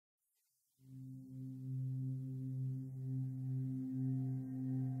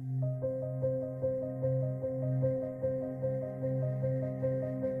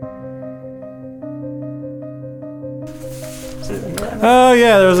Oh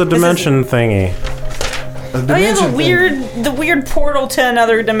yeah, there was a dimension thingy. Oh yeah, the weird portal to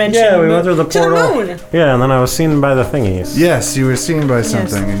another dimension. Yeah, we went through the portal. To the moon. Yeah, and then I was seen by the thingies. Yes, you were seen by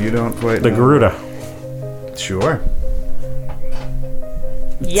something, and you don't quite The know. Garuda. Sure.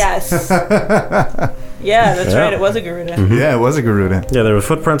 Yes. Yeah, that's right. It was a Garuda. Mm-hmm. Yeah, it was a Garuda. Yeah, there were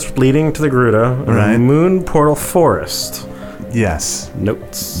footprints leading to the Garuda. And Right. the moon portal forest. Yes.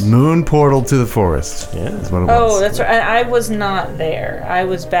 Notes. Moon portal to the forest. Yeah. That's what it Oh, was. that's right. I was not there. I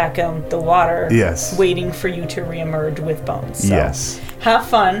was back on the water. Yes. Waiting for you to reemerge with Bones. So Yes. have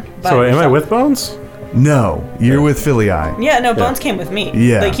fun. by So am I yourself. with Bones? No, you're with Philly Eye. Yeah, no, Bones came with me.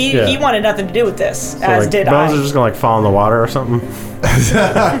 Yeah. Like, he Yeah. wanted nothing to do with this, So, as like, did Bones I. is just gonna fall in the water or something.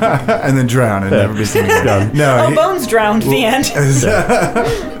 And then drown and never be seen again. No, Oh, Bones drowned. The end.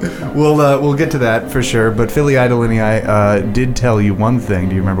 we'll get to that for sure. But Philly Idolini did tell you one thing.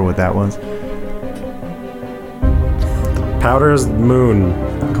 Do you remember what that was? Powder's moon.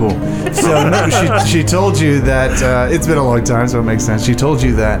 Cool. So no, she told you that it's been a long time, so it makes sense. She told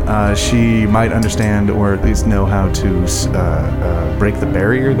you that she might understand or at least know how to break the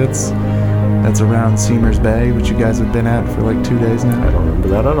barrier that's around Seamer's Bay, which you guys have been at for like 2 days now. I don't remember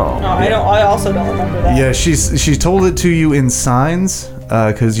that at all. No, I also don't remember that. Yeah, she told it to you in signs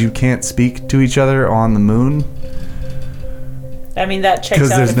because you can't speak to each other on the moon I mean, that checks out. because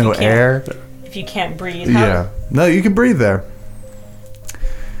there's if no you can't- air. If you can't breathe. Yeah. No, you can breathe there.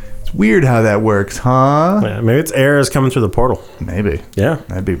 It's weird how that works, huh? Yeah, maybe it's air is coming through the portal. Maybe. Yeah,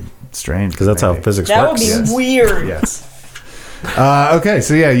 That'd be strange. because that's how maybe. physics That would works. be Yes. weird. Yes. Okay,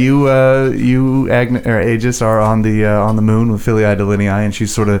 so yeah, you Aegis are on the moon with Philly Idolini, and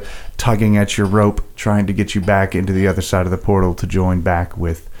she's sort of tugging at your rope, trying to get you back into the other side of the portal to join back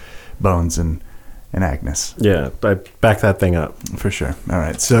with Bones and Agnes. Yeah, I back that thing up. For sure. All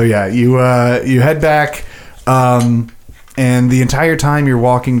right. So yeah, you head back, and the entire time you're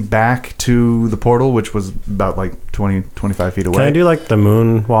walking back to the portal, which was about like 20, 25 feet away. Can I do like the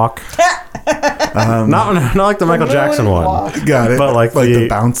moon walk? Not like the Michael Jackson one. Walk. Got it. But like the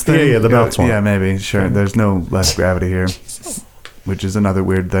bounce thing? Yeah, the bounce one. Yeah, maybe. Sure. There's no less gravity here, which is another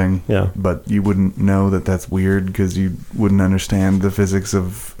weird thing. Yeah. But you wouldn't know that that's weird because you wouldn't understand the physics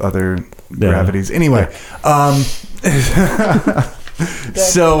of other gravities. Anyway.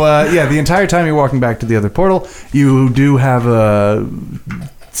 So, yeah, the entire time you're walking back to the other portal, you do have a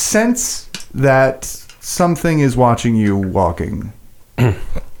sense that something is watching you walking. I'm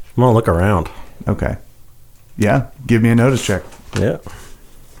gonna look around. Okay. Yeah, give me a notice check. Yeah.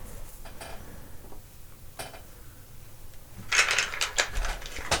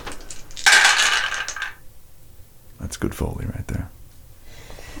 That's good Foley right there.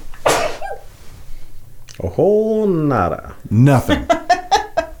 A whole nada. Nothing.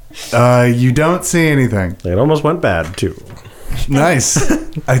 You don't see anything. It almost went bad too. Nice.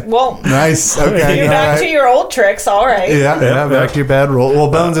 Well, Nice. Okay. you're back to your old tricks. All right. Yeah, back to your bad roll.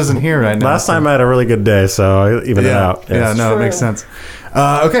 Well, Bones isn't here right now. Last time I had a really good day, so I evened it out. Yeah, no, it True. makes sense.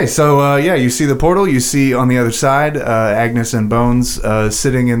 Okay, so yeah, you see the portal. You see on the other side, Agnes and Bones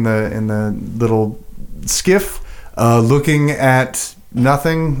sitting in the little skiff, looking at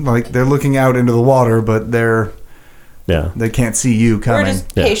nothing. Like they're looking out into the water, but they can't see you We're coming.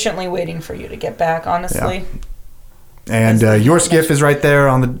 just patiently waiting for you to get back, honestly. And your skiff is right there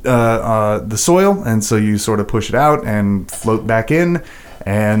on the soil, and so you sort of push it out and float back in,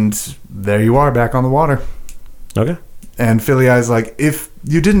 and there you are, back on the water. Okay. And Philly Eye's like, if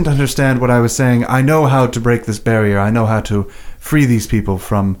you didn't understand what I was saying, I know how to break this barrier. I know how to free these people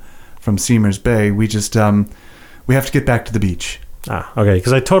from Seamer's Bay. We just we have to get back to the beach. Ah, okay.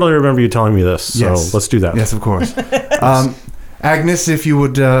 Because I totally remember you telling me this. So Yes. let's do that. Yes, of course. Agnes, if you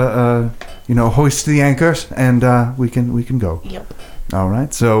would, hoist the anchors, and we can go. Yep. All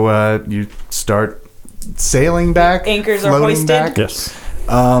right. So you start sailing back. Anchors are floating hoisted. back. Yes.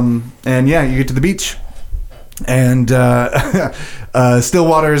 And yeah, you get to the beach, and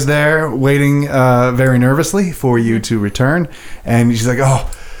Stillwater is there, waiting very nervously for you to return. And she's like,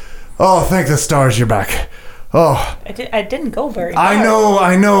 "Oh, thank the stars, you're back." Oh, I didn't go very far.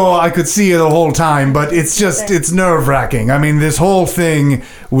 I know. I could see you the whole time, but it's nerve-wracking. I mean, this whole thing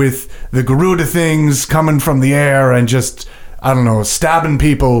with the Garuda things coming from the air and just, I don't know, stabbing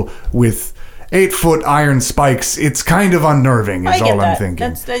people with 8-foot iron spikes. It's kind of unnerving, I is get all that. I'm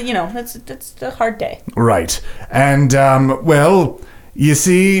thinking. That's a hard day. Right. And, well, you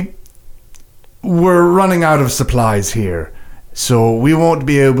see, we're running out of supplies here, so we won't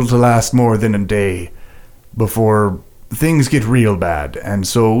be able to last more than a day before things get real bad. And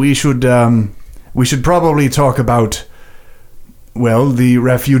so we should probably talk about, well, the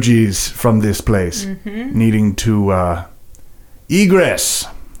refugees from this place needing to egress.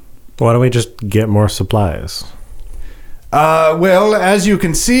 Why don't we just get more supplies? Well, as you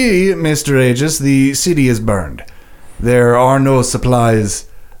can see, Mr. Aegis, the city is burned. There are no supplies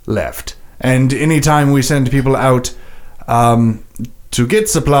left. And anytime we send people out to get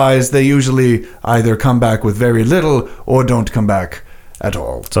supplies, they usually either come back with very little or don't come back at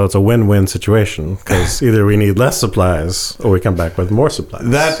all. So it's a win-win situation, because either we need less supplies or we come back with more supplies.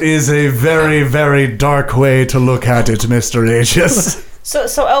 That is a very, very dark way to look at it, Mr. Aegis.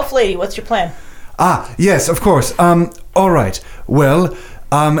 So Elf Lady, what's your plan? Yes, of course. All right. Well,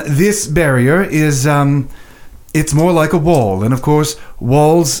 this barrier is, it's more like a wall. And of course,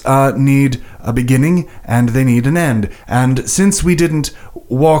 walls need a beginning and they need an end. And since we didn't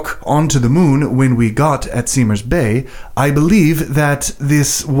walk onto the moon when we got at Seamer's Bay, I believe that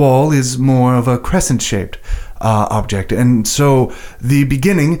this wall is more of a crescent-shaped object. And so the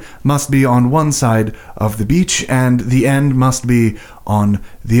beginning must be on one side of the beach and the end must be on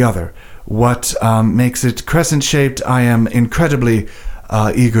the other. What makes it crescent-shaped, I am incredibly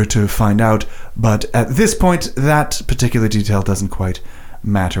eager to find out, but at this point, that particular detail doesn't quite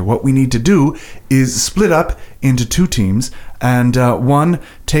matter. What we need to do is split up into two teams, and one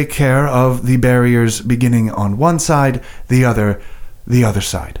take care of the barriers beginning on one side, the other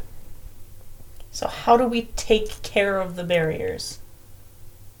side. So how do we take care of the barriers?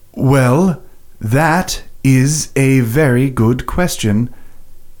 Well, that is a very good question,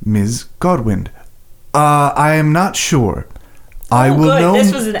 Ms. Godwind. I am not sure. I will good. know.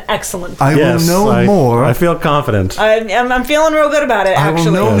 This was an excellent I will know more. I feel confident. I'm feeling real good about it,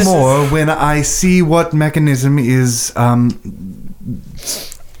 actually. I will know more when I see what mechanism is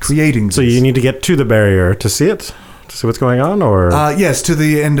creating this. So you need to get to the barrier to see it? To see what's going on? Or yes, to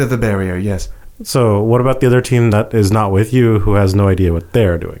the end of the barrier, yes. So what about the other team that is not with you, who has no idea what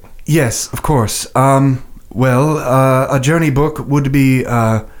they're doing? Yes, of course. Well, a journey book would be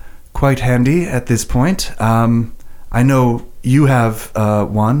quite handy at this point. I know you have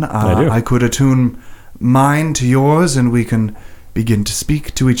one. I do. I could attune mine to yours, and we can begin to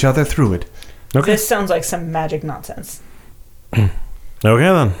speak to each other through it. Okay. This sounds like some magic nonsense. Okay,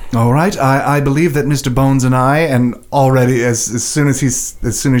 then. All right. I believe that Mr. Bones and I, and already as soon as she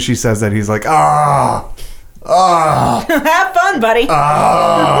says that, he's like, Have fun, buddy.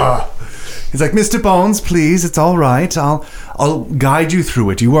 He's like, Mr. Bones, please, it's all right. I'll guide you through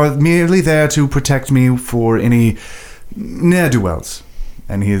it. You are merely there to protect me for any ne'er-do-wells.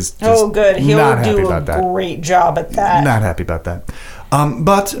 And he is just good. He'll not happy do about a that. great job at that. Not happy about that.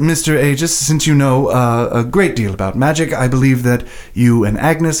 But, Mr. Aegis, since you know a great deal about magic, I believe that you and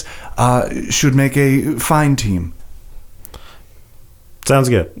Agnes should make a fine team. Sounds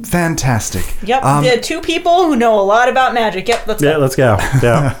good. Fantastic. Yep, the two people who know a lot about magic. Yep, let's go. Let's go.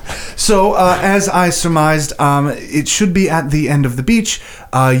 Yeah. So, as I surmised, it should be at the end of the beach.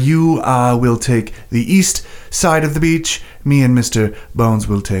 You will take the east side of the beach. Me and Mr. Bones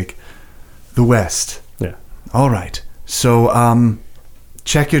will take the west. Yeah. All right. So,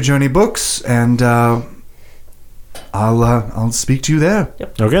 check your journey books, and I'll speak to you there.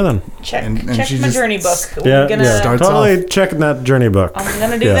 Yep. Okay, then. Check And my she journey book. Yeah, starts totally off. checking that journey book. I'm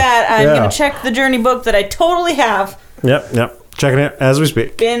going to do that. I'm going to check the journey book that I totally have. Yep. Checking it as we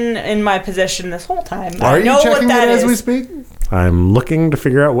speak. Been in my possession this whole time. Are I know you checking what that it as is. we speak? I'm looking to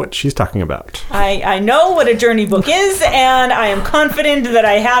figure out what she's talking about. I know what a journey book is, and I am confident that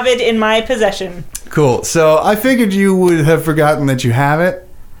I have it in my possession. Cool. So, I figured you would have forgotten that you have it,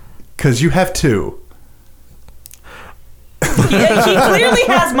 because you have two. He clearly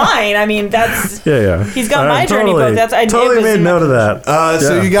has mine. I mean, that's... Yeah. He's got my journey book. I totally made note of that.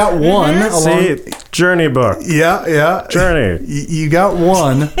 So you got one. See, journey book. Yeah. Journey. You got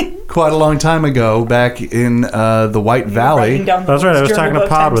one quite a long time ago back in the White Valley. That's right. I was talking to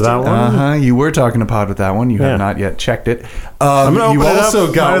Pod with that one. You were talking to Pod with that one. You have not yet checked it. You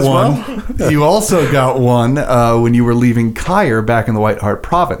also got one. You also got one when you were leaving Kyre back in the White Heart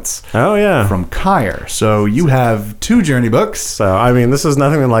Province. Oh, yeah. From Kyre. So you have two journey books. So, I mean, this is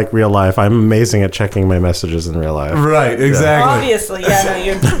nothing like real life. I'm amazing at checking my messages in real life. Right, exactly. Obviously, yeah, no,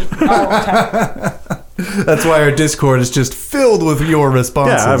 you're all the time. That's why our Discord is just filled with your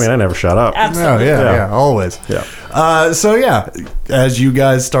responses. Yeah, I mean, I never shut up. Absolutely. Yeah, always. Yeah. So, as you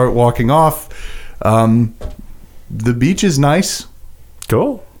guys start walking off, the beach is nice.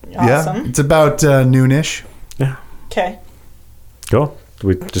 Cool. Awesome. Yeah, it's about noonish. Yeah. Okay. Cool.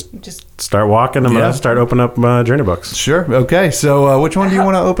 We just start walking. I'm going to start opening up journey books. Sure. Okay. So, which one do you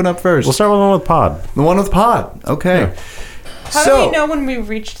want to open up first? We'll start with the one with Pod. The one with Pod. Okay. Yeah. How do we know when we've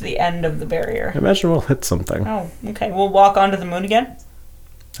reached the end of the barrier? I imagine we'll hit something. Oh, okay. We'll walk onto the moon again?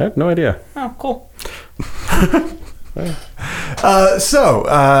 I have no idea. Oh, cool.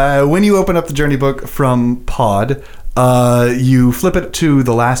 So, when you open up the journey book from Pod, you flip it to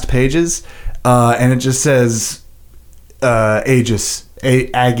the last pages, and it just says Aegis,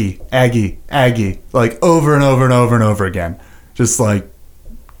 Aggie, like over and over and over and over again. Just like,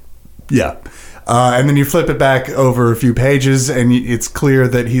 yeah. And then you flip it back over a few pages, and it's clear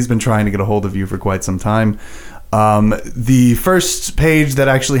that he's been trying to get a hold of you for quite some time. The first page that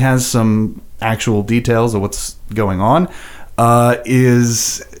actually has some actual details of what's going on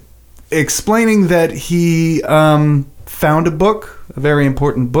is explaining that he found a book, a very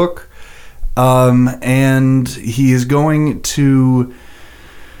important book, and he is going to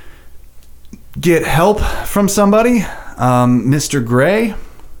get help from somebody, Mr. Gray.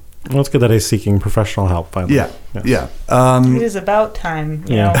 Well, it's good that he's seeking professional help finally. Yeah. It is about time.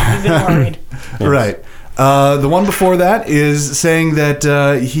 You know, we've been worried. Yes. Right. The one before that is saying that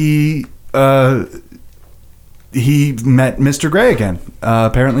he met Mr. Gray again.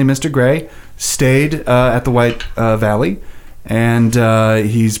 Apparently, Mr. Gray stayed at the White Valley, and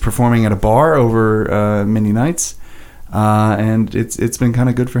he's performing at a bar over many nights, and it's been kind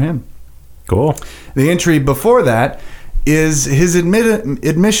of good for him. Cool. The entry before that is his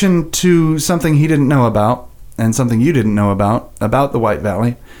admission to something he didn't know about, and something you didn't know about the White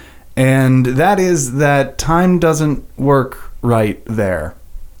Valley, and that is that time doesn't work right there.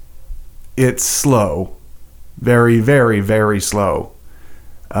 It's slow. Very, very, very slow.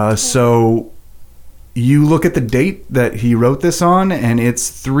 So you look at the date that he wrote this on, and it's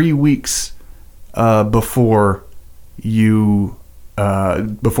 3 weeks before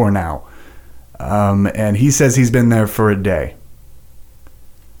now. And he says he's been there for a day.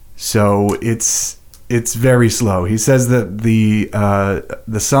 So it's very slow. He says that the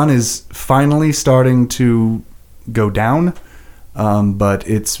sun is finally starting to go down, but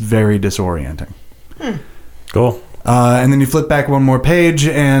it's very disorienting. Cool. And then you flip back one more page,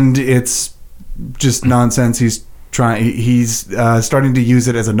 and it's just nonsense. He's starting to use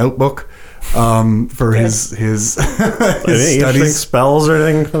it as a notebook for his Any interesting studies. spells or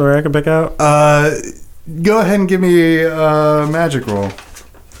anything that I can pick out? Go ahead and give me a magic roll.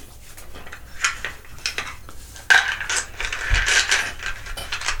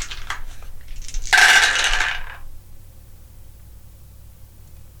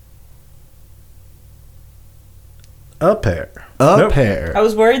 A pair. A pair. I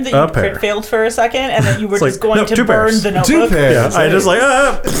was worried that A you pair. failed for a second, and that you were It's just like, going no, to 2 burn pairs. the 2 notebook. pairs. Yeah, I just like,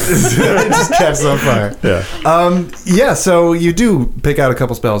 It just catches on fire. Yeah. Yeah, so you do pick out a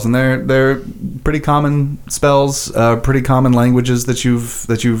couple spells, and they're pretty common spells, pretty common languages that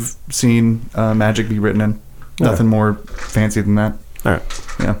you've seen magic be written in. Nothing more fancy than that. All right.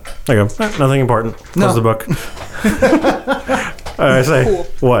 Yeah. There you go. Nothing important. Close No. the book. I say, Cool.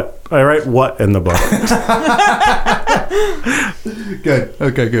 what? I write what in the book. Good.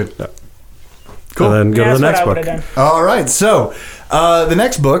 Okay, good. Cool. And then go Yeah, to the that's next what I book. would've done. All right, so the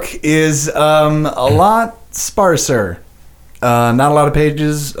next book is a lot sparser. Not a lot of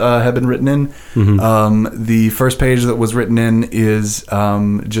pages have been written in. The first page that was written in is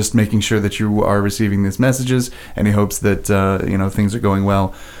just making sure that you are receiving these messages, and he hopes that things are going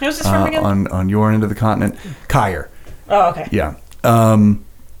well Who's this from again? on your end of the continent. Kyer. Oh, okay. Yeah.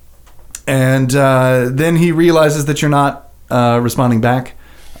 And then he realizes that you're not responding back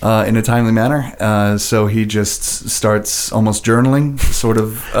in a timely manner. So he just starts almost journaling, sort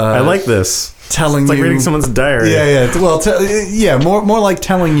of. I like this. Telling It's like you, reading someone's diary. Yeah. Well, more like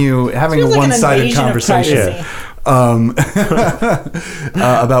telling you, having Feels a like an one-sided invasion of conversation privacy.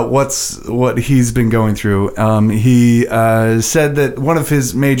 about what he's been going through. He said that one of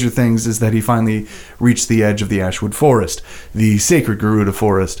his major things is that he finally reached the edge of the Ashwood Forest, the sacred Garuda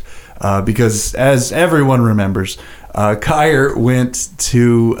Forest, because as everyone remembers, Kyer went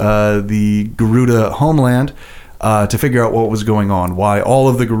to the Garuda homeland to figure out what was going on, why all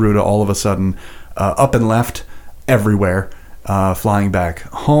of the Garuda all of a sudden up and left everywhere, flying back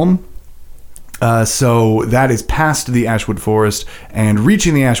home. So that is past the Ashwood Forest, and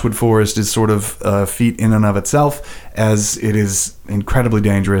reaching the Ashwood Forest is sort of a feat in and of itself, as it is incredibly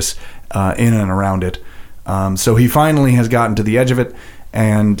dangerous in and around it. So he finally has gotten to the edge of it,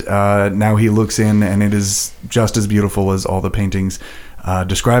 and now he looks in, and it is just as beautiful as all the paintings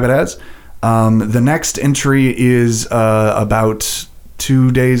describe it as. The next entry is about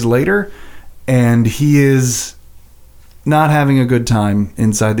 2 days later, and he is not having a good time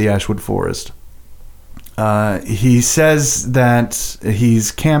inside the Ashwood Forest. He says that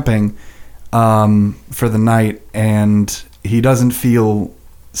he's camping for the night, and he doesn't feel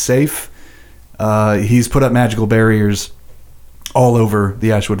safe. He's put up magical barriers all over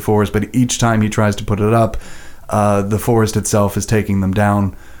the Ashwood Forest, but each time he tries to put it up, the forest itself is taking them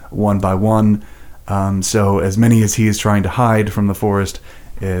down one by one. So as many as he is trying to hide from the forest,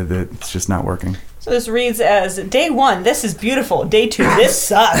 it's just not working. So this reads as, day 1, this is beautiful. Day 2, this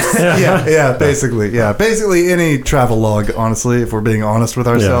sucks. Basically any travel log, honestly, if we're being honest with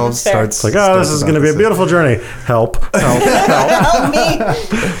ourselves, starts like, this is going to be a beautiful journey. Help. Help me.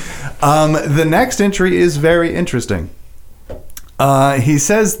 The next entry is very interesting. He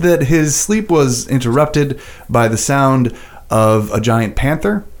says that his sleep was interrupted by the sound of a giant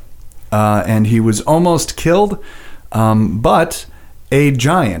panther, and he was almost killed, but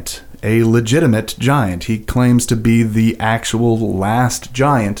a legitimate giant, he claims to be the actual last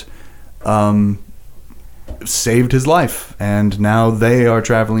giant, saved his life, and now they are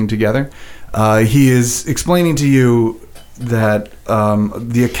traveling together. He is explaining to you that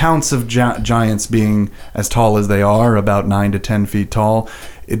the accounts of giants being as tall as they are, about 9 to 10 feet tall,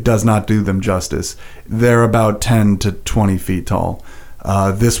 it does not do them justice. They're about 10 to 20 feet tall.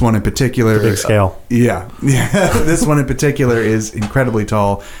 This one in particular... Big scale. This one in particular is incredibly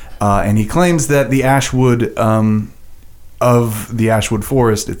tall, and he claims that the ashwood of the ashwood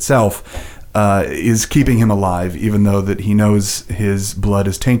forest itself is keeping him alive, even though that he knows his blood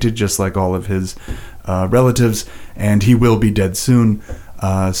is tainted, just like all of his relatives, and he will be dead soon.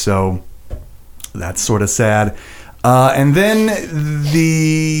 So that's sort of sad. And then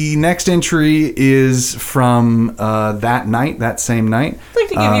the next entry is from that same night. I'd like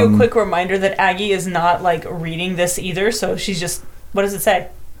to give you a quick reminder that Aggie is not like reading this either, so she's just, what does it say?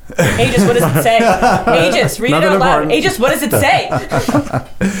 Aegis, what does it say? Aegis, read it out loud. Aegis, what does it say?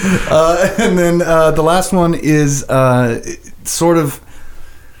 And then the last one is sort of,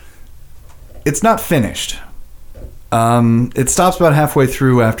 it's not finished. It stops about halfway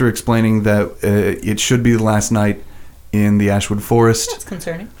through after explaining that it should be the last night in the Ashwood Forest. That's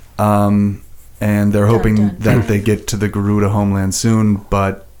concerning. And they're hoping that they get to the Garuda homeland soon,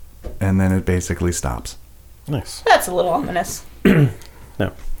 and then it basically stops. Nice. That's a little ominous.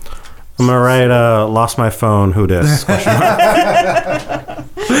 No. I'm gonna write lost my phone, who dis?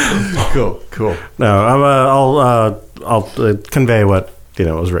 Cool. No, I'll convey what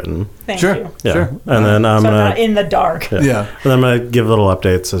was written. Thank you. Yeah. Sure. And then I'm so gonna, not in the dark. Yeah. And then I'm gonna give little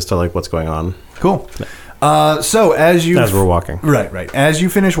updates as to like what's going on. Cool. So as we're walking, right. As you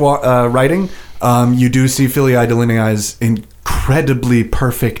finish writing, you do see Filii Delinei's incredibly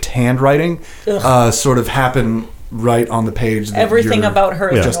perfect handwriting sort of happen right on the page. That everything about her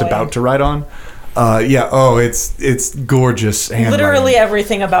is just annoying. about to write on. It's gorgeous handwriting. Literally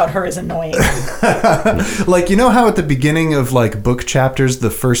everything about her is annoying. Like, you know how at the beginning of like book chapters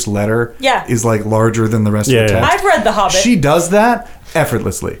the first letter is like larger than the rest of the text? I've read The Hobbit. She does that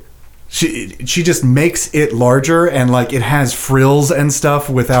effortlessly. She just makes it larger, and like it has frills and stuff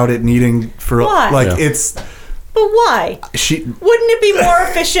without it needing frills. Why? It's... But why? Wouldn't it be more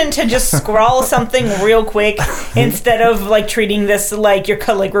efficient to just scrawl something real quick instead of like treating this like your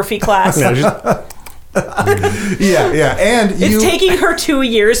calligraphy class? Yeah, and it's taking her 2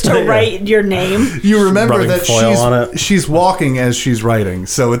 years to write your name. You remember that she's walking as she's writing,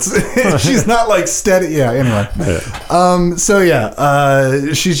 so it's she's not like steady. Yeah. Anyway,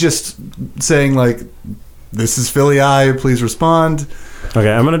 she's just saying like, "This is Filii. Please respond."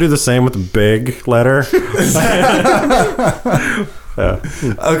 Okay, I'm gonna do the same with the big letter.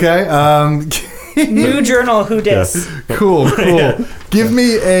 Okay. New journal. Who dis? Yeah. Cool. Yeah. Give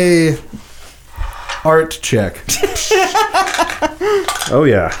me a art check. Oh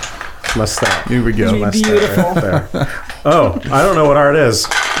yeah, must stop. Here we go. Beautiful. Right there. Oh, I don't know what art is.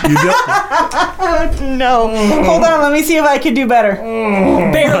 You don't? No. Hold on. Let me see if I can do better.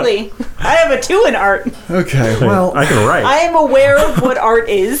 Barely. I have a 2 in art. Okay. Well, I can write. I am aware of what art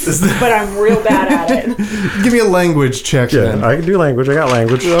is, but I'm real bad at it. Give me a language check. Yeah, then. I can do language. I got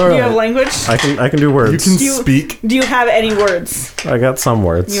language. All right. Do you have language? I can do words. You can speak. Do you have any words? I got some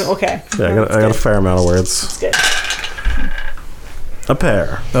words. Okay. Yeah, I got a fair amount of words. That's good. A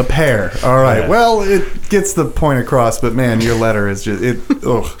pair. All right. Yeah. Well, it gets the point across, but man, your letter is just I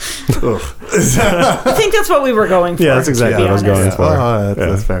think that's what we were going for. Yeah, that's exactly what I was going for.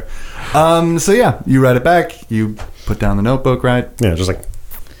 That's fair. So you write it back. You put down the notebook, right? Yeah, just like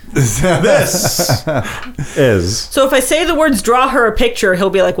this is. So if I say the words "draw her a picture," he'll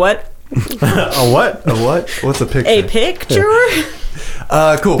be like, "What? A what? A what? What's a picture? A picture?"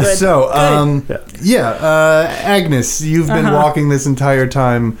 Cool. Good. So, Agnes, you've been walking this entire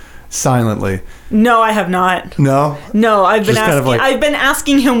time silently. No, I have not. No? No, I've been asking. I've been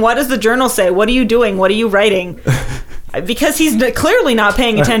asking him, "What does the journal say? What are you doing? What are you writing?" Because he's clearly not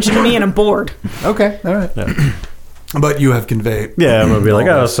paying attention to me, and I'm bored. Okay. All right. Yeah. But you have conveyed. Yeah, I'm gonna be like,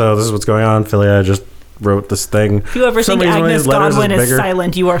 so this is what's going on. Filii just wrote this thing. If you ever think Agnes Godwin is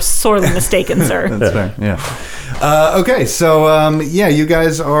silent, you are sorely mistaken, sir. That's fair. Yeah. Okay, so you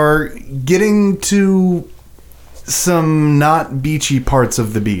guys are getting to some not beachy parts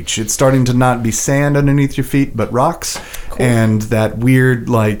of the beach. It's starting to not be sand underneath your feet, but rocks, and that weird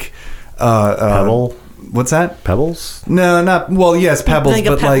pebble. What's that? Pebbles? No, not well. Yes, pebbles, like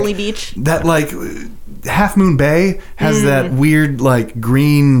but a pebbly beach. That Half Moon Bay has that weird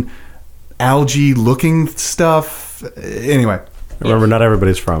green algae looking stuff. Anyway, remember, not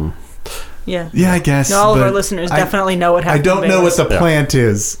everybody's from. Yeah, I guess. No, all of our listeners definitely know what happened. I don't know what the plant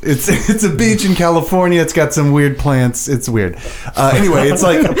is. It's a beach in California. It's got some weird plants. It's weird. Anyway, it's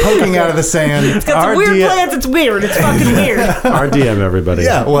like poking out of the sand. It's got some weird plants. It's weird. It's fucking weird. RDM, everybody.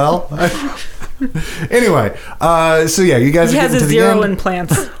 Yeah, well. Anyway, so yeah, you guys he are has getting a to the zero end. in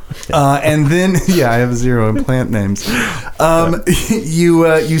plants. And then, I have a zero in plant names.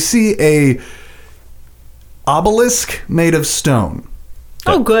 You see a obelisk made of stone.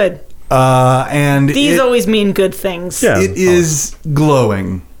 Oh, good. And these always mean good things. Yeah, it is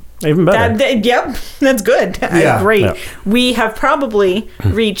glowing. Even better. Yep, that's good. Yeah. Great. Yeah. We have probably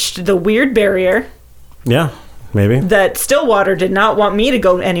reached the weird barrier. Yeah. Maybe. That Stillwater did not want me to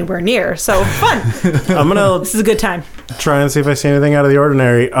go anywhere near. So, fun. This is a good time. Try and see if I see anything out of the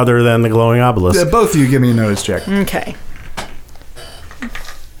ordinary other than the glowing obelisk. Both of you give me a notice check. Okay.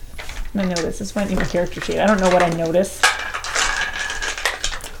 I notice. This might be my character sheet. I don't know what I notice.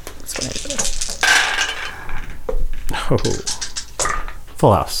 That's what I notice. Oh.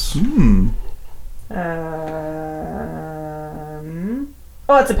 Full house.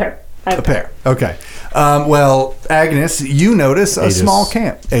 It's a pair. A pair. Okay. Well, Agnes, you notice a small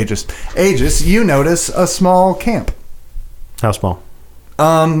camp. Aegis, you notice a small camp. How small?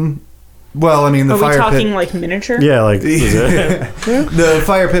 Well, I mean, the fire pit. Are we talking like miniature? Yeah, like... The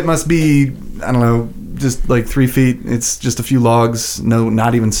fire pit must be, I don't know, just like 3 feet. It's just a few logs,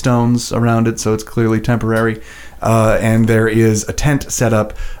 not even stones around it, so it's clearly temporary. And there is a tent set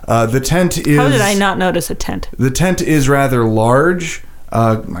up. The tent is... How did I not notice a tent? The tent is rather large.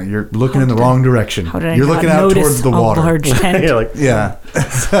 You're looking in the wrong direction. You're looking out towards the water. Large tent? Yeah.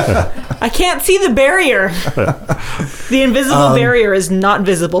 I can't see the barrier. The invisible barrier is not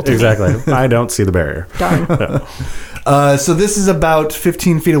visible to me. Exactly. I don't see the barrier. Darn. So this is about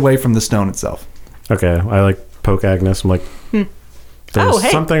 15 feet away from the stone itself. Okay. I poke Agnes. I'm like, there's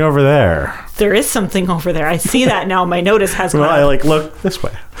something over there. There is something over there. I see that now. My notice has gone. Well, I look this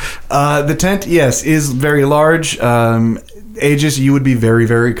way. The tent, yes, is very large. Aegis, you would be very,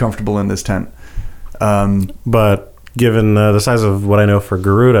 very comfortable in this tent. But given the size of what I know for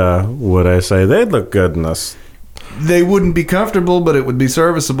Garuda, would I say they'd look good in this? They wouldn't be comfortable, but it would be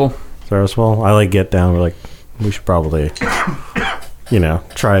serviceable. Serviceable? I get down. We're we should probably,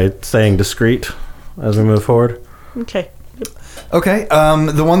 try staying discreet as we move forward. Okay. Okay.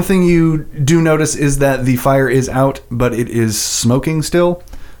 The one thing you do notice is that the fire is out, but it is smoking still.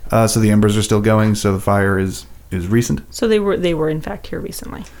 So the embers are still going. So the fire is recent. So they were in fact here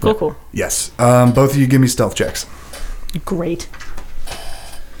recently. Cool. Yes. Both of you give me stealth checks. Great.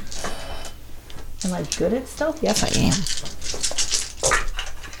 Am I good at stealth? Yes, I am.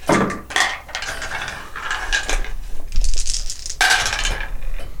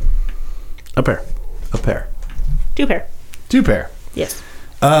 A pair. Two pair. Yes.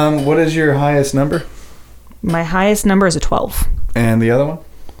 Yes. What is your highest number? My highest number is a 12. And the other one?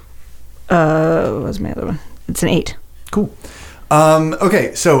 What was my other one? It's an 8. Cool.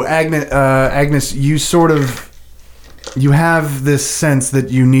 Okay, so Agnes, you have this sense that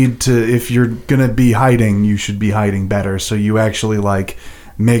you need to, if you're gonna be hiding, you should be hiding better. So you actually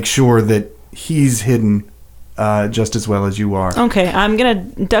make sure that he's hidden just as well as you are. Okay, I'm gonna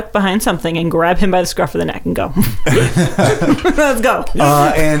duck behind something and grab him by the scruff of the neck and go. Let's go.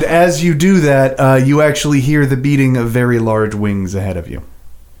 And as you do that, you actually hear the beating of very large wings ahead of you.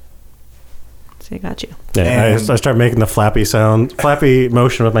 I got you. Yeah, I start making the flappy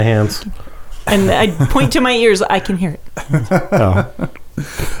motion with my hands. And I point to my ears. I can hear it.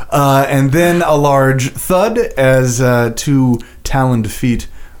 And then a large thud as 2 taloned feet,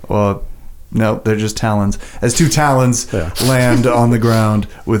 no, they're just talons, as 2 talons land on the ground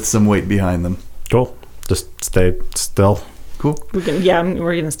with some weight behind them. Cool. Just stay still. Cool. We're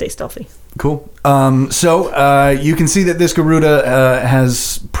gonna stay stealthy. Cool. So you can see that this Garuda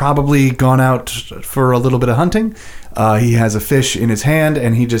has probably gone out for a little bit of hunting. He has a fish in his hand,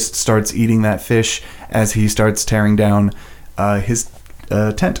 and he just starts eating that fish as he starts tearing down his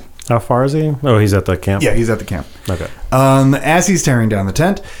tent. How far is he? Oh, he's at the camp? Yeah, he's at the camp. Okay. As he's tearing down the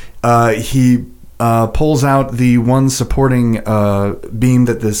tent, he pulls out the one supporting beam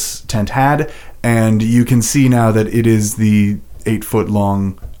that this tent had, and you can see now that it is the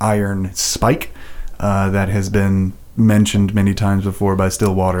 8-foot-long iron spike that has been mentioned many times before by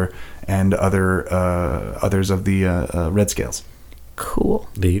Stillwater and others of the Red Scales. Cool.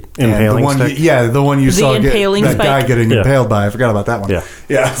 The impaling stick? The one you saw that guy getting impaled by. I forgot about that one.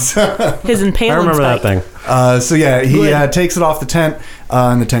 Yeah. His impaling I remember spike. that thing. He takes it off the tent,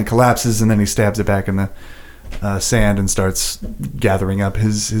 and the tent collapses, and then he stabs it back in the sand and starts gathering up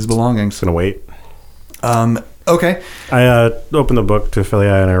his belongings. Gonna wait. Okay. I open the book to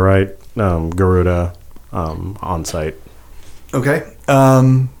Philia and I write Garuda on site. Okay.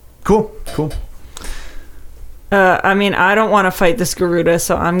 Cool. I mean, I don't want to fight this Garuda,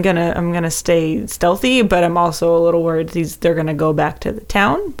 so I'm gonna stay stealthy. But I'm also a little worried they're gonna go back to the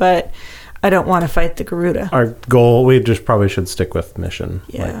town. But I don't want to fight the Garuda. Our goal, we just probably should stick with mission.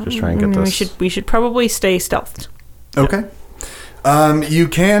 Yeah, just try and get this. We should probably stay stealthed. Okay. You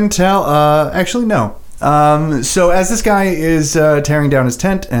can tell. Actually, no. So as this guy is tearing down his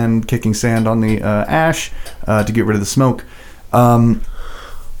tent and kicking sand on the ash to get rid of the smoke,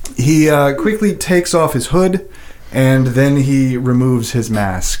 he quickly takes off his hood, and then he removes his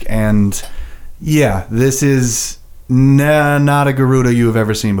mask. And yeah, this is not a Garuda you have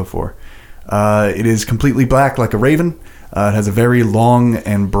ever seen before. It is completely black like a raven. It has a very long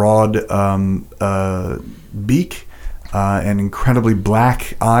and broad beak. And incredibly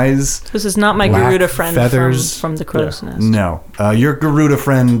black eyes. This is not my Garuda friend feathers. From the crow's nest. No. Your Garuda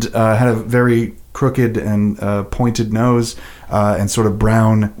friend had a very crooked and pointed nose and sort of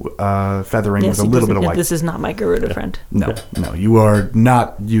brown feathering with a little bit of white. This is not my Garuda friend. No, you are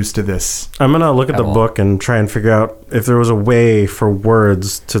not used to this. I'm going to look at the book and try and figure out if there was a way for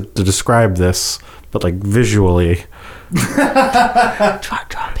words to describe this, but like visually. Draw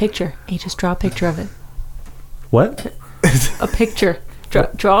a picture. Just draw a picture of it. What? A picture.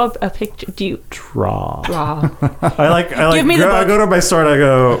 Draw a picture. Do you draw? I like. Give me the book. I go to my sword. I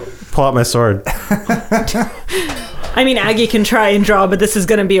go pull out my sword. I mean, Aggie can try and draw, but this is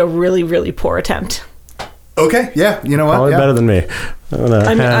going to be a really, really poor attempt. Okay. Yeah. You know what? Probably better than me.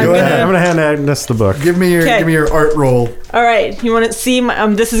 I'm gonna hand Agnes the book. Give me your art roll. All right. You want to see?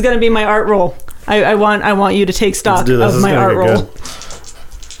 This is going to be my art roll. I want you to take stock of my art roll. Good.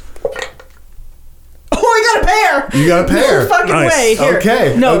 Oh, I got a pair! You got a pair. No fucking way. Here.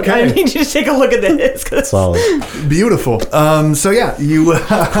 Okay. No, okay. I need you to take a look at this. Solid. Beautiful. So yeah, you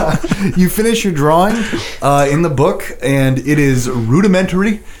you finish your drawing in the book, and it is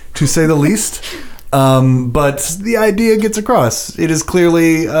rudimentary to say the least. But the idea gets across. It is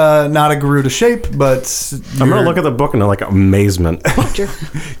clearly not a Garuda shape, but I'm gonna look at the book in like amazement.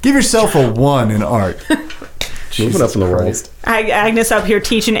 Give yourself a 1 in art. Moving up in the world. Agnes up here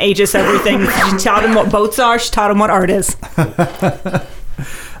teaching Aegis everything. She taught him what boats are. She taught him what art is.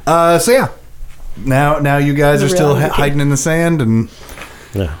 So yeah, now you guys are still hiding in the sand, and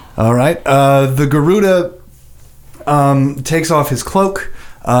yeah. All right. The Garuda takes off his cloak,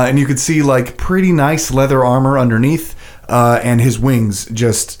 and you could see like pretty nice leather armor underneath, and his wings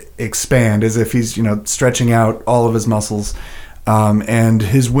just expand as if he's stretching out all of his muscles. And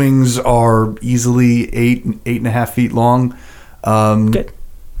his wings are easily 8.5 feet long. Good.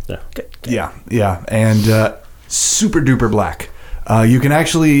 Yeah. Good. Yeah. And super duper black. You can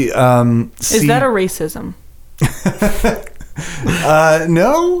actually see... Is that a racism?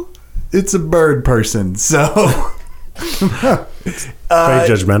 No, it's a bird person. So very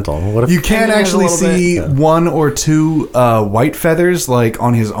judgmental. What if you can actually see 1 or 2 white feathers like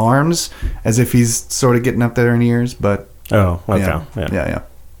on his arms, as if he's sort of getting up there in ears, but. Oh, okay. Yeah.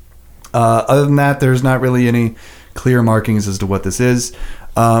 Other than that, there's not really any clear markings as to what this is.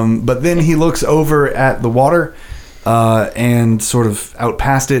 But then he looks over at the water and sort of out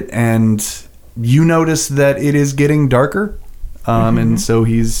past it, and you notice that it is getting darker. And so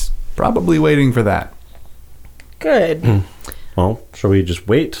he's probably waiting for that. Good. Well, shall we just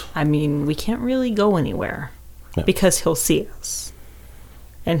wait? I mean, we can't really go anywhere because he'll see us.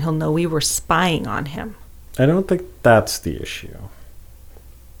 And he'll know we were spying on him. I don't think that's the issue.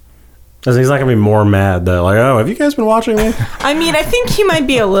 Because he's not going to be more mad that, like, oh, have you guys been watching me? I mean, I think he might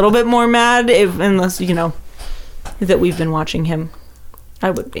be a little bit more mad unless, that we've been watching him.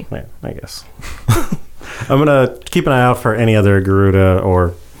 I would be. Yeah, I guess. I'm going to keep an eye out for any other Garuda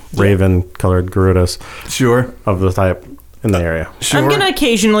or raven-colored Garudas. Sure. Of the type in the area. Sure. I'm going to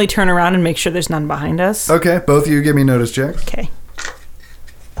occasionally turn around and make sure there's none behind us. Okay, both of you give me notice checks. Okay.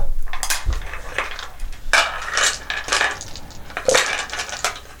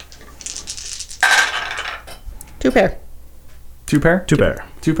 Two pair. Two pair? Two pair.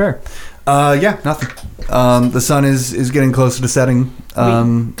 Too fair. Yeah, nothing. The sun is getting closer to setting.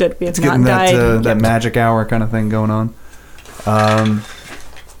 Good. We have it's not getting died. that magic hour kind of thing going on.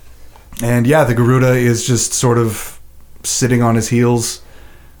 And yeah, the Garuda is just sort of sitting on his heels,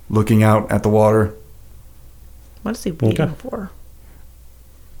 looking out at the water. What is he waiting for?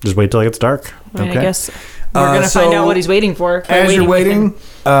 Just wait till it gets dark. I mean, I guess we're going to find out what he's waiting for. As you're waiting,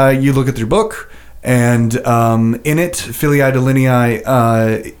 you look at your book, and in it, Filii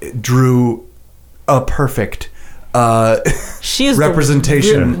Delinei drew a perfect she is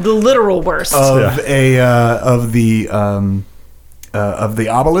representation, the literal worst of the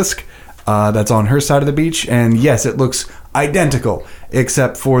obelisk that's on her side of the beach. And yes, it looks identical,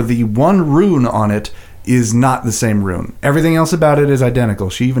 except for the one rune on it is not the same rune. Everything else about it is identical.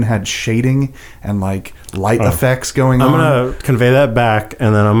 She even had shading and like light effects going on. I'm going to convey that back,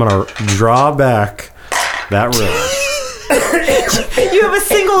 and then I'm going to draw back that rune. You have a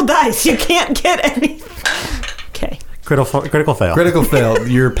single dice. You can't get any. Okay. Critical fail. Critical fail.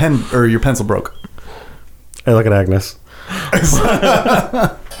 Your pen or your pencil broke. Hey, look at Agnes.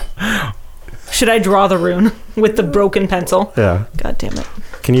 Should I draw the rune with the broken pencil? Yeah. God damn it.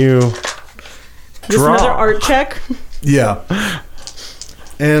 Can you Just another art check? Yeah.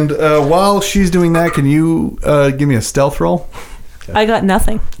 And while she's doing that, can you give me a stealth roll? I got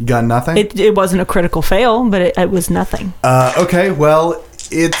nothing. You got nothing? It wasn't a critical fail, but it was nothing. Okay, well,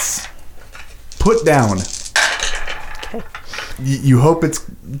 it's put down. Okay. You hope it's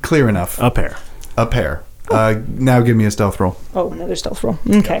clear enough. a pair? A pair. Now give me a stealth roll. Oh, another stealth roll.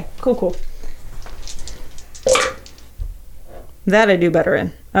 Okay, cool. That I do better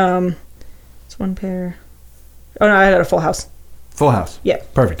in. It's one pair. Oh no, I got a full house. Full house. Yeah.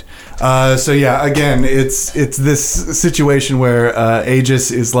 Perfect. So yeah, again, it's this situation where Aegis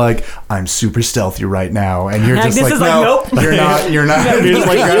is like, I'm super stealthy right now, and you're just Agnes like, is no, like, nope. you're not. You're not. You're just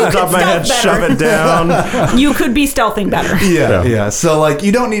like, grab You the top of my can head, stealth shove it down. You could be stealthing better. Yeah. So like,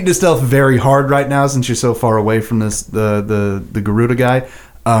 you don't need to stealth very hard right now since you're so far away from this the Garuda guy.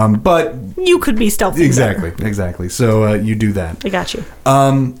 But You could be stealthing better. exactly. So you do that. I got you.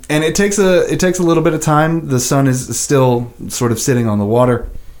 And it takes a little bit of time. The sun is still sort of sitting on the water.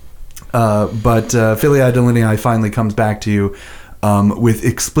 But Filii Delinei finally comes back to you with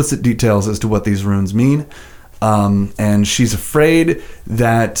explicit details as to what these runes mean. And she's afraid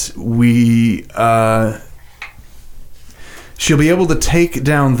that she'll be able to take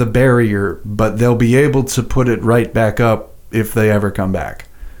down the barrier, but they'll be able to put it right back up if they ever come back.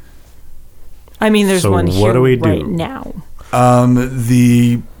 I mean, there's So one what here do we do? right now.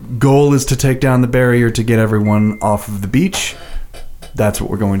 The goal is to take down the barrier to get everyone off of the beach. That's what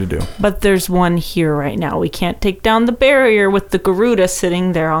we're going to do. But there's one here right now. We can't take down the barrier with the Garuda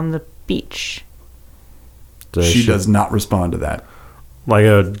sitting there on the beach. She does not respond to that.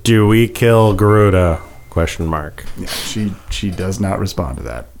 Like do we kill Garuda? Question mark. Yeah, she does not respond to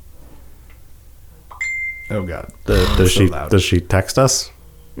that. Oh God. Does she text us?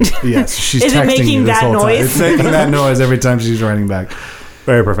 Yes, she's Is it texting making you this that whole time. noise? It's making that noise every time she's writing back.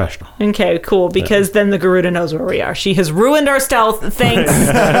 Very professional. Okay, cool. Because then the Garuda knows where we are. She has ruined our stealth. Thanks,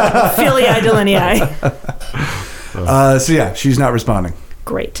 Filii Delinei. So yeah, she's not responding.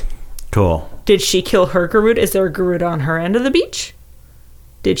 Great. Cool. Did she kill her Garuda? Is there a Garuda on her end of the beach?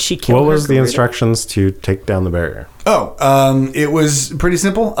 Did she kill her What was the Garuda? instructions to take down the barrier? It was pretty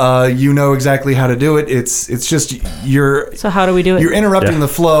simple. You know exactly how to do it. It's just you're So how do we do it? You're interrupting the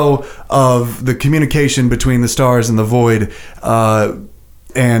flow of the communication between the stars and the void.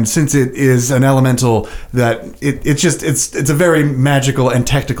 And since it is an elemental, that it's a very magical and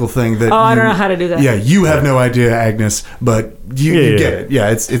technical thing that. Oh, I don't know how to do that. Yeah, you have no idea, Agnes, but you get it. Yeah,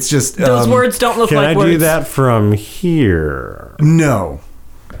 it's just Those words don't look Can like I words. do that from here? No.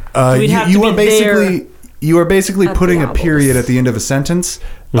 We'd have to you be are basically there you are basically at putting the a period obelisk. at the end of a sentence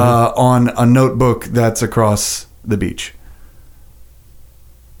on a notebook that's across the beach.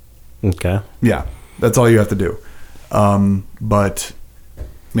 Okay. Yeah, that's all you have to do. But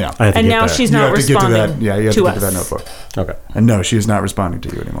yeah, I have to And get now there. she's you not have to get to responding that. Yeah, you have to to get to that us. notebook. Okay. And no, she is not responding to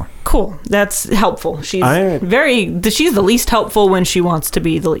you anymore. Cool. That's helpful. She's she's the least helpful when she wants to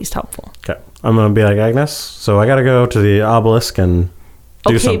be the least helpful. Okay. I'm gonna be like Agnes. So I gotta go to the obelisk and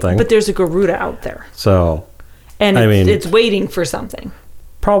do something. But there's a Garuda out there. So And I mean- it's waiting for something.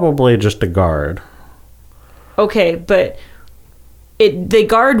 probably just a guard. Okay, but they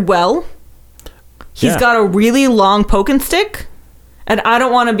guard well. He's Yeah. got a really long poking stick, and I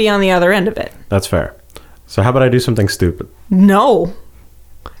don't want to be on the other end of it. That's fair. So how about I do something stupid? No.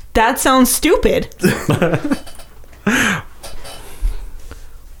 That sounds stupid.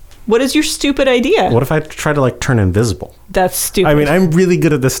 What is your stupid idea? What if I try to, like, turn invisible? That's stupid. I mean, I'm really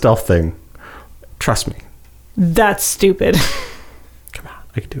good at this stealth thing. Trust me. That's stupid. Come on,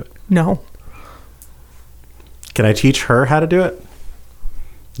 I can do it. No. Can I teach her how to do it?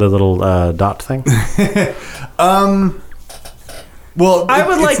 The little dot thing? Well, I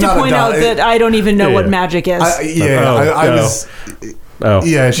would like to point out that I don't even know what magic is.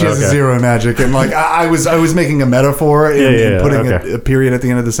 Yeah, she has a 0 in magic, and like I was making a metaphor in putting a period at the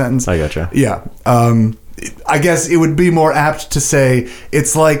end of the sentence. I gotcha. Yeah. I guess it would be more apt to say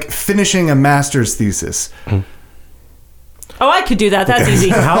it's like finishing a master's thesis. Oh, I could do that. That's easy.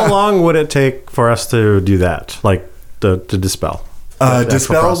 How long would it take for us to do that? Like to dispel?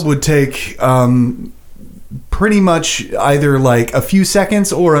 Dispel would take pretty much either like a few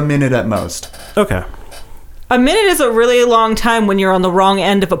seconds or a minute at most. Okay. A minute is a really long time when you're on the wrong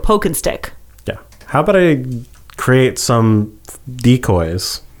end of a poke and stick. Yeah. How about I create some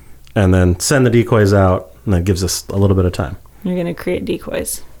decoys and then send the decoys out, and that gives us a little bit of time. You're going to create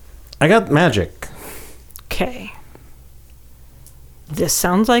decoys. I got magic. Okay. This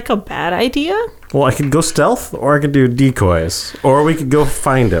sounds like a bad idea. Well, I could go stealth, or I could do decoys, or we could go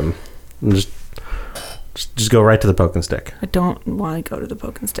find him and just go right to the poke and stick. I don't want to go to the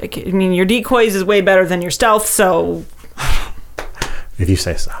poke and stick. I mean, your decoys is way better than your stealth, so... If you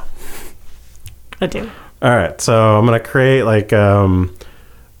say so. I do. All right, so I'm going to create, like,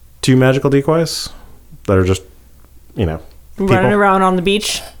 2 magical decoys that are just, people. Running around on the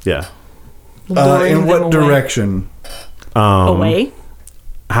beach? Yeah. In what direction? Away?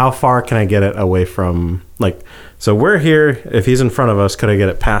 How far can I get it away from, like, so we're here. If he's in front of us, could I get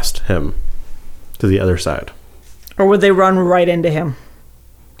it past him to the other side? Or would they run right into him?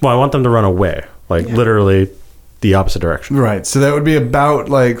 Well, I want them to run away, like literally the opposite direction. Right. So that would be about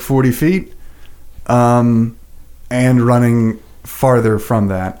like 40 feet, and running farther from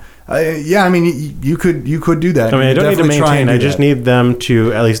that. Yeah, I mean, you could do that. I mean, I don't need to maintain. I just that. need them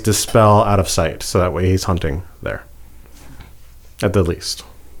to at least dispel out of sight, so that way he's hunting there, at the least.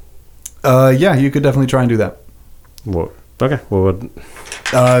 Yeah, you could definitely try and do that. Well, okay. Well,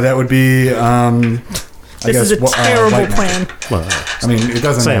 that would be. This is a terrible plan. Well, I mean, it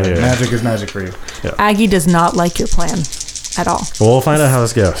doesn't matter. Yeah. Magic is magic for you. Yeah. Aggie does not like your plan at all. Well, we'll find out how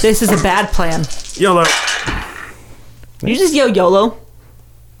this goes. This is a bad plan. YOLO. You just YOLO.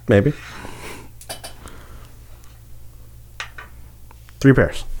 Maybe. 3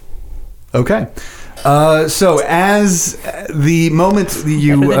 pairs. Okay. So as the moment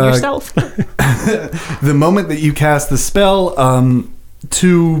you the moment that you cast the spell,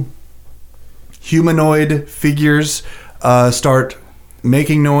 2 humanoid figures start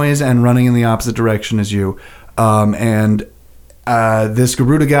making noise and running in the opposite direction as you. And this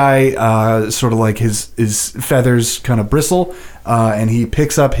Garuda guy, sort of like his feathers kind of bristle, and he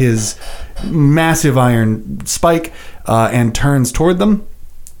picks up his massive iron spike and turns toward them.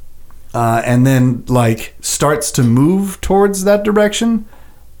 And then like starts to move towards that direction,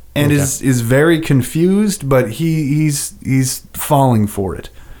 and is very confused, but he's falling for it.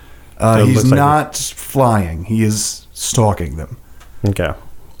 He's not flying; he is stalking them. Okay.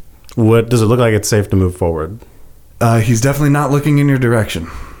 What does it look like? It's safe to move forward. He's definitely not looking in your direction.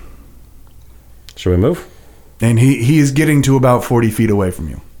 Should we move? And he is getting to about 40 feet away from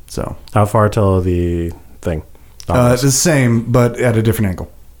you. So how far till the thing? The same, but at a different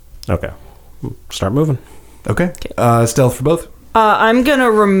angle. Okay. Start moving. Okay. Stealth for both? I'm going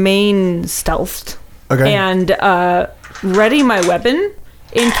to remain stealthed. Okay. And ready my weapon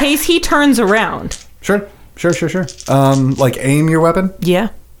in case he turns around. Sure. Like aim your weapon? Yeah.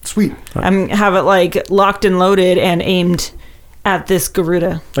 Sweet. I'm have it like locked and loaded and aimed at this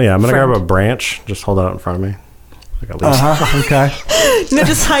Garuda. Oh, yeah, I'm going to grab a branch. Just hold it out in front of me. Like at least. Okay. No,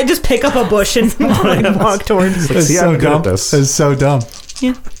 just pick up a bush and walk towards. Like, see, I'm good at this. It's so dumb.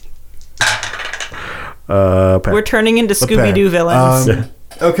 Yeah. We're turning into Scooby-Doo villains.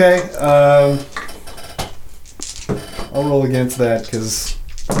 Okay. I'll roll against that because.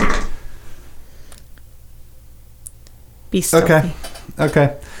 Be stealthy.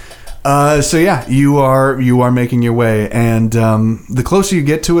 Okay. So yeah, you are making your way, and the closer you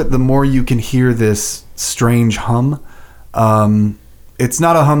get to it, the more you can hear this strange hum. It's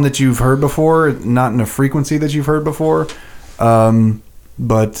not a hum that you've heard before, not in a frequency that you've heard before,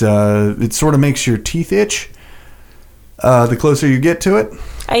 but it sort of makes your teeth itch. The closer you get to it.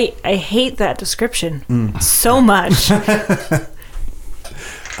 I hate that description so much.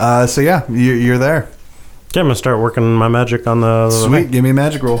 So yeah, you're there. Okay, I'm going to start working my magic on the... Sweet, give me a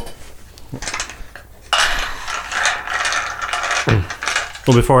magic roll.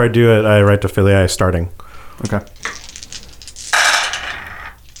 Well, before I do it, I write to Philia starting. Okay.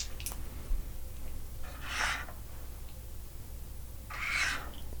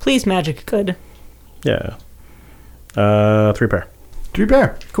 Please, magic good. Yeah. 3 pair. 3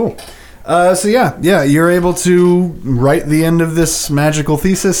 pair. Cool. So you're able to write the end of this magical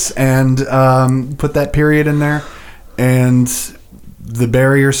thesis and put that period in there, and the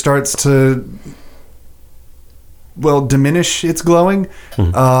barrier starts to diminish its glowing,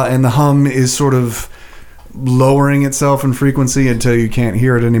 and the hum is sort of lowering itself in frequency until you can't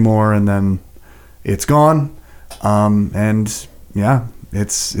hear it anymore, and then it's gone. And yeah,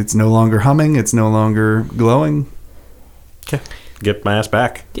 it's no longer humming, it's no longer glowing. Okay. Get my ass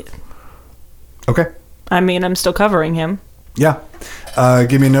back. Yeah. Okay. I mean, I'm still covering him. Yeah.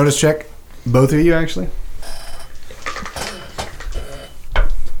 Give me a notice check. Both of you, actually.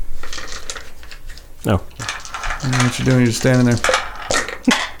 No. I don't know what you're doing. You're just standing there.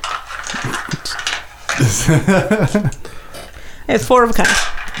 It's 4 of a kind.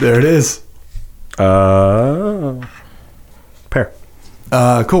 There it is. Pair.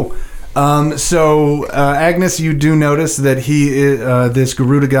 Cool. So Agnes, you do notice that this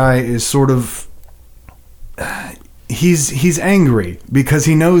Garuda guy is sort of he's angry because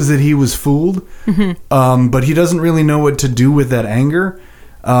he knows that he was fooled, but he doesn't really know what to do with that anger,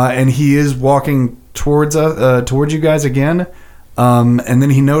 and he is walking towards you guys again, and then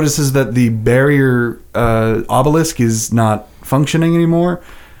he notices that the barrier obelisk is not functioning anymore.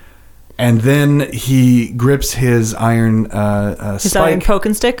 And then he grips his iron iron poke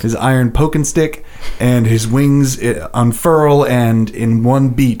and stick? His iron poke and stick, and his wings unfurl, and in one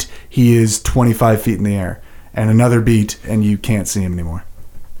beat, he is 25 feet in the air. And another beat, and you can't see him anymore.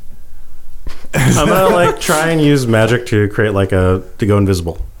 I'm gonna try and use magic to create to go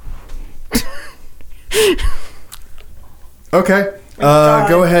invisible. Okay.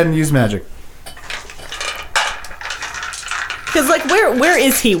 Go ahead and use magic. Because where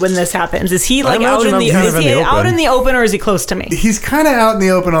is he when this happens? Is he out in out in the open, or is he close to me? He's kind of out in the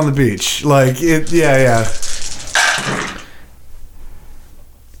open on the beach. Yeah.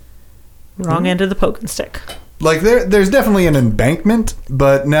 Wrong end of the poke and stick. There's definitely an embankment,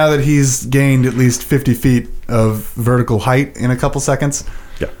 but now that he's gained at least 50 feet of vertical height in a couple seconds.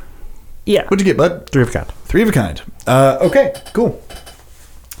 Yeah. What'd you get, bud? 3 of a kind. 3 of a kind. Okay, cool.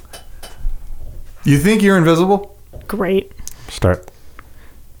 You think you're invisible? Great. Start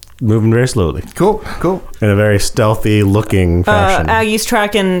moving very slowly. Cool. In a very stealthy looking fashion. Aggie's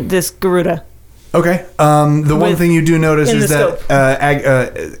tracking this Garuda. Okay. The one thing you do notice is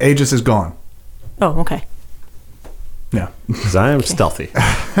that Aegis is gone. Oh, okay. Yeah. Because I am stealthy.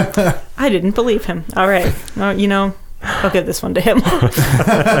 I didn't believe him. All right. I'll give this one to him.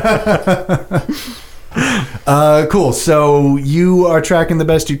 Cool. So you are tracking the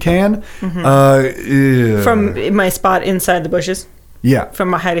best you can. From my spot inside the bushes? Yeah. From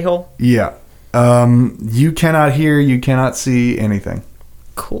my hidey hole? Yeah. You cannot hear, you cannot see anything.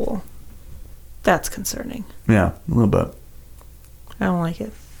 Cool. That's concerning. Yeah, a little bit. I don't like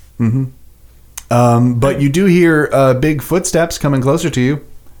it. But you do hear big footsteps coming closer to you.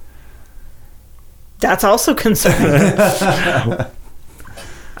 That's also concerning.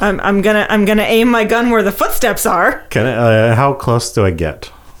 I'm gonna aim my gun where the footsteps are. Can I, how close do I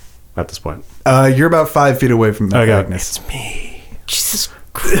get at this point? You're about 5 feet away from Agnes. It's me. Jesus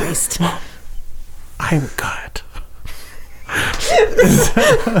Christ. I'm good.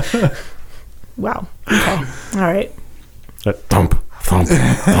 Wow. Okay. All right. Thump.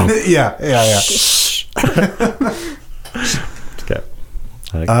 Yeah. Okay.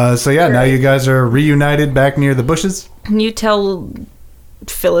 Now you guys are reunited back near the bushes. Can you tell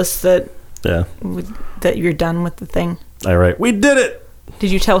Phyllis that you're done with the thing? All right. We did it.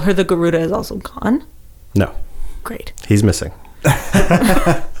 Did you tell her the Garuda is also gone? No. Great. He's missing.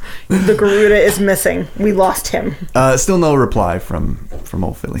 The Garuda is missing. We lost him. Still no reply from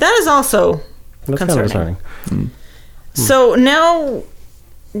old Philly. That is also concerning. So now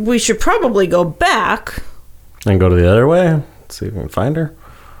we should probably go back and go to the other way. Let's see if we can find her.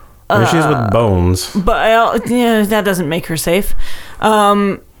 Maybe she's with bones. But that doesn't make her safe.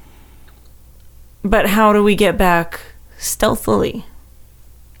 But how do we get back stealthily?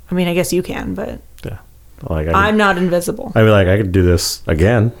 I mean, I guess you can, but yeah, I'm not invisible. I mean, I could do this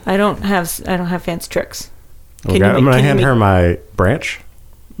again. I don't have fancy tricks. I'm gonna hand her my branch.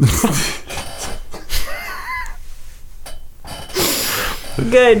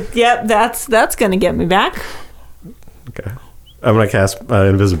 Good. Yep. That's gonna get me back. Okay. I'm gonna cast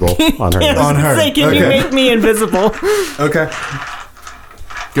invisible on her. On her. Say, can you make me invisible? Okay.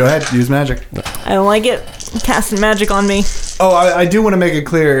 Go ahead. Use magic. I don't like it. Casting magic on me. Oh, I do want to make it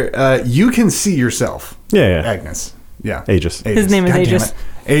clear. You can see yourself. Yeah. Agnes. Yeah. Aegis. His name is Aegis.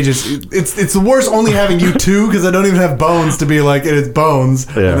 Aegis, it's worse only having you two because I don't even have bones to be like it's bones,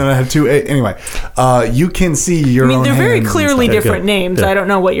 and then I have two. Anyway, you can see your. I mean, own they're very hands clearly and stuff. different names. Yeah. I don't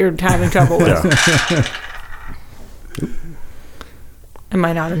know what you're having trouble with. Am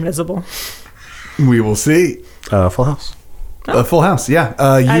I not invisible? We will see. Full house. A full house,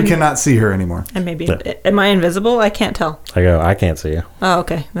 yeah. You cannot see her anymore. And maybe am I invisible? I can't tell. I can't see you. Oh,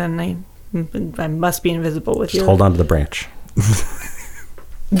 okay. Then I must be invisible with Just you. hold on to the branch.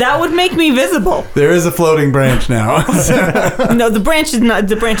 That would make me visible. There is a floating branch now. No, the branch is not.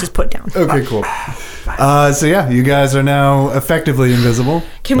 The branch is put down. Okay, cool. So yeah, you guys are now effectively invisible.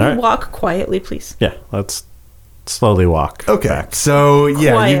 Can we All right. walk quietly, please? Yeah, let's slowly walk. Okay, back. so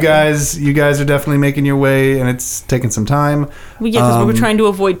yeah, Quietly. you guys are definitely making your way, and it's taking some time. Well, yeah, because we were trying to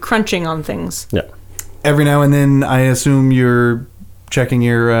avoid crunching on things. Yeah. Every now and then, I assume you're checking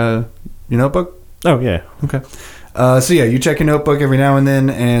your notebook. Oh yeah. Okay. So yeah, you check your notebook every now and then,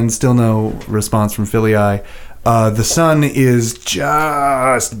 and still no response from Philii. The sun is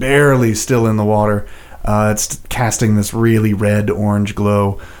just barely still in the water. It's casting this really red-orange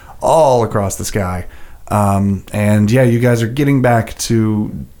glow all across the sky. And yeah, you guys are getting back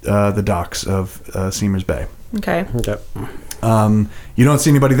to the docks of Seamers Bay. Okay. Okay. You don't see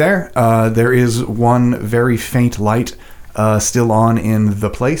anybody there. There is one very faint light still on in the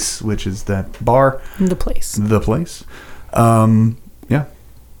place, which is that bar. The place. The place. Yeah.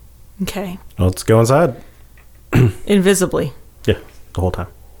 Okay. Let's go inside. Invisibly. Yeah, the whole time.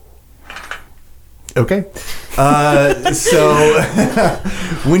 Okay. So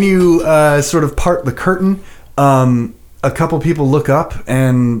when you sort of part the curtain, a couple people look up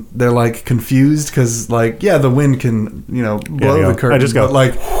and they're like confused because like, yeah, the wind can, blow the curtain. I just go. But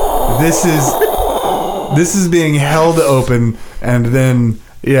like this is being held open, and then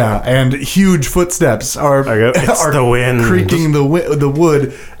and huge footsteps are It's the wind creaking the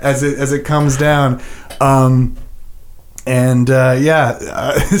wood as it comes down.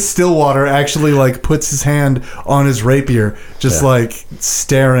 Stillwater actually like puts his hand on his rapier, just like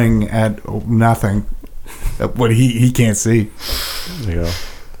staring at nothing, at what he can't see. There you go.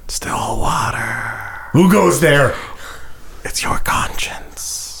 Stillwater. Who goes there? It's your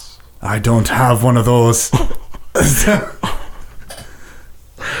conscience. I don't have one of those.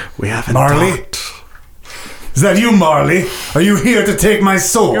 We haven't Marley? talked. Is that you, Marley? Are you here to take my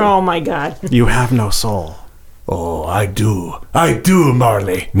soul? Oh my God. You have no soul. Oh, I do. I do,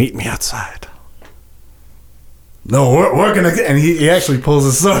 Marley. Meet me outside. No, we're gonna. And he actually pulls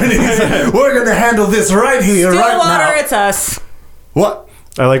his sword. And he's like, we're gonna handle this right here, right now. Stillwater, it's us. What?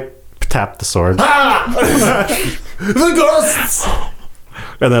 I like tap the sword. Ah! The ghosts!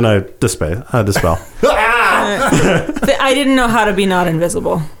 And then I dispel. I didn't know how to be not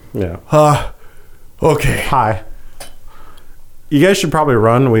invisible. Yeah. Okay. Hi. You guys should probably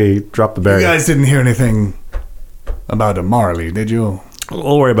run. We dropped the You barrier. guys didn't hear anything about a Marley, did you?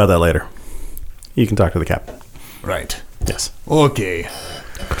 We'll worry about that later. You can talk to the captain. Right. Yes. Okay.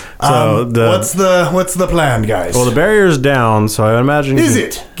 So what's the plan, guys? Well, the barrier's down, so I imagine you Is can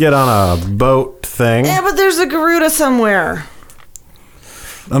it? get on a boat thing. Yeah, but there's a Garuda somewhere.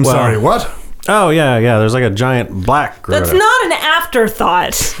 I'm sorry, what? Oh, yeah. There's like a giant black Garuda. That's not an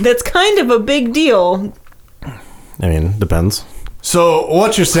afterthought. That's kind of a big deal. I mean, depends. So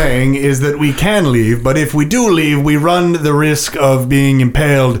what you're saying is that we can leave, but if we do leave, we run the risk of being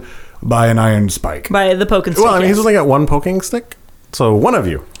impaled by an iron spike. By the poke and stick. Well, I mean, yes. he's only got one poking stick. So one of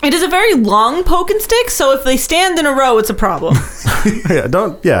you. It is a very long poke and stick, so if they stand in a row, it's a problem.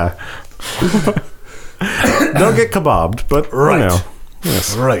 Don't get kebabbed, but Right.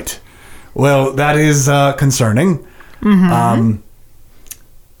 Yes. Right. Well, that is concerning. Mm-hmm.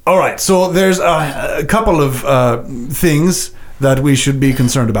 All right. So there's a couple of things that we should be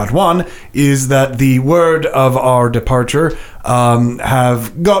concerned about. One is that the word of our departure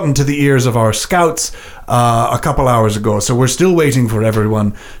have gotten to the ears of our scouts a couple hours ago. So we're still waiting for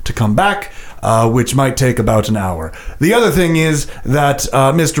everyone to come back, which might take about an hour. The other thing is that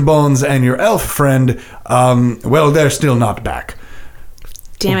Mr. Bones and your elf friend, they're still not back.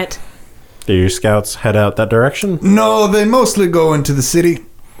 Damn it. Do your scouts head out that direction? No, they mostly go into the city.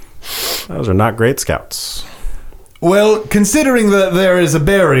 Those are not great scouts. Well, considering that there is a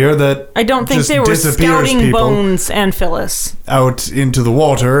barrier that I don't think just they were disappears scouting people Bones and Phyllis. out into the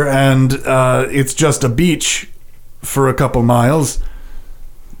water, and it's just a beach for a couple miles,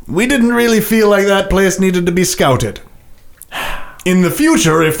 we didn't really feel like that place needed to be scouted. In the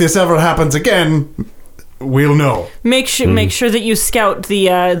future, if this ever happens again, we'll know. Make sure that you scout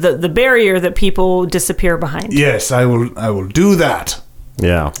the barrier that people disappear behind. Yes, I will do that,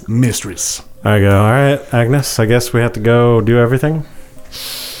 Yeah. mistress. I go, all right, Agnes, I guess we have to go do everything.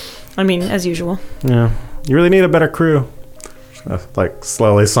 I mean, as usual. Yeah. You really need a better crew. Just gonna, like,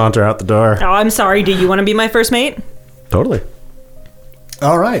 slowly saunter out the door. Oh, I'm sorry. Do you want to be my first mate? Totally.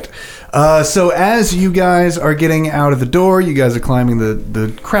 All right. So as you guys are getting out of the door, you guys are climbing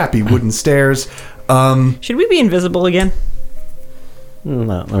the crappy wooden stairs. Should we be invisible again?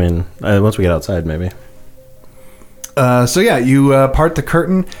 No, I mean, once we get outside, maybe. So yeah, you part the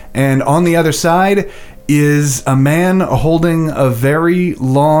curtain, and on the other side is a man holding a very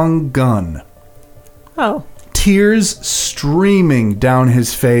long gun. Oh. Tears streaming down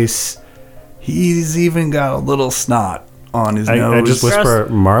his face. He's even got a little snot on his nose. I just whisper,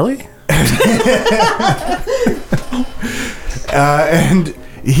 Marley? And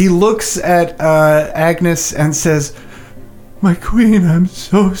he looks at Agnes and says, "My queen, I'm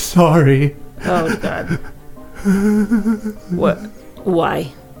so sorry." Oh, God. What?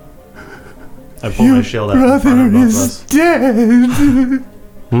 Why? I pull my shield out in front of both of us. Dead.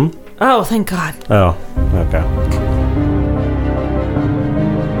 Oh, thank God. Oh, okay.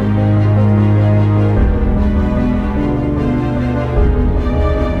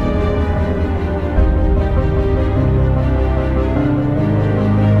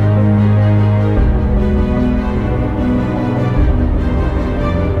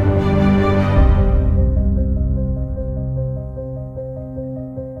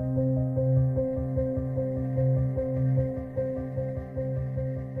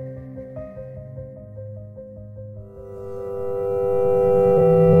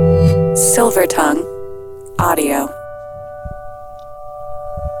 Silver Tongue Audio.